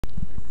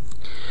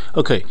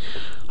Okay,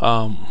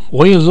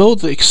 when you load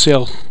the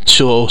Excel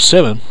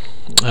 207,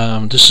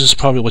 this is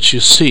probably what you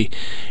see,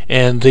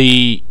 and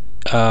the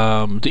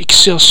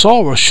Excel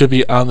solver should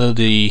be under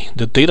the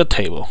data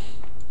table.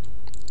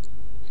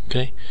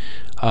 Okay,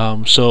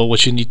 so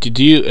what you need to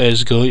do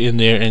is go in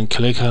there and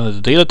click on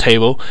the data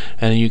table,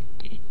 and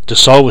the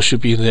solver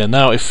should be there.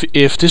 Now, if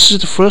this is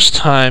the first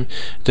time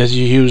that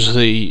you use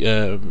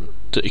the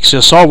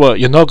Excel solver,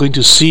 you're not going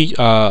to see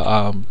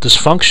this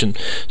function.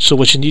 So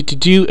what you need to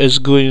do is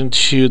go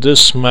into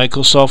this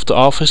Microsoft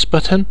Office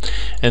button,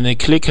 and then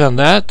click on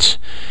that,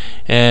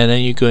 and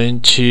then you're going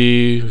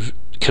to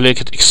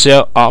click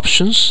Excel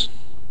options.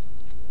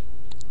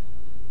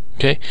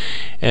 Okay,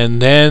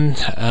 and then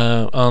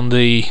on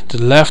the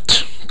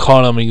left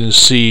column you can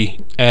see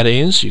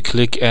add-ins. You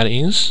click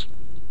add-ins.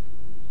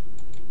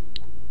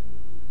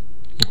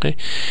 Okay,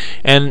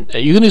 and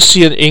you're going to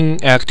see an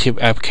inactive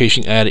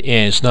application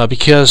add-ins now,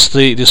 because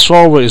the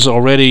solver is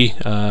already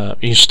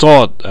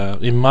installed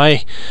in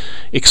my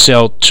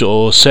Excel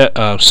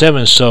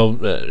 207, so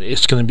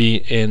it's going to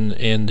be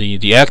in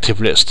the active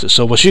list.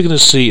 So what you're going to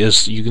see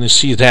is you're going to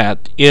see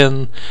that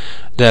in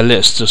that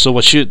list. So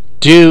what you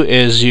do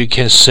is you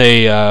can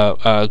say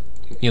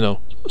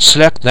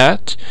select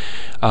that,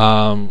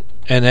 and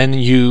then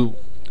you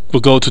will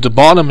go to the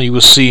bottom and you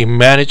will see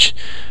manage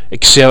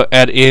Excel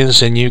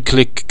add-ins, and you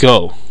click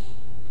go.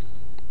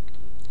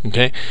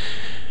 Okay,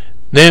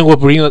 then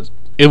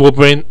it will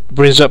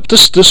brings up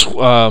this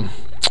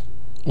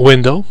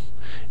window,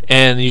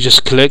 and you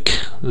just click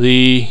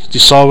the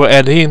solver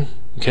add-in.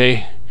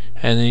 Okay,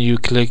 and then you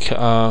click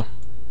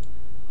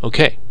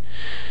OK.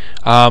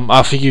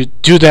 After you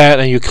do that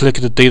and you click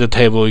the data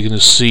table, you're going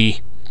to see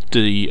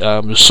the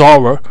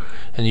solver,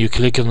 and you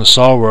click on the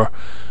solver,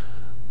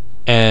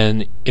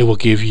 and it will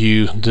give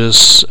you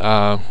this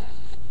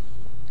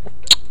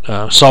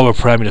solver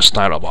parameters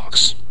dialog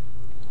box.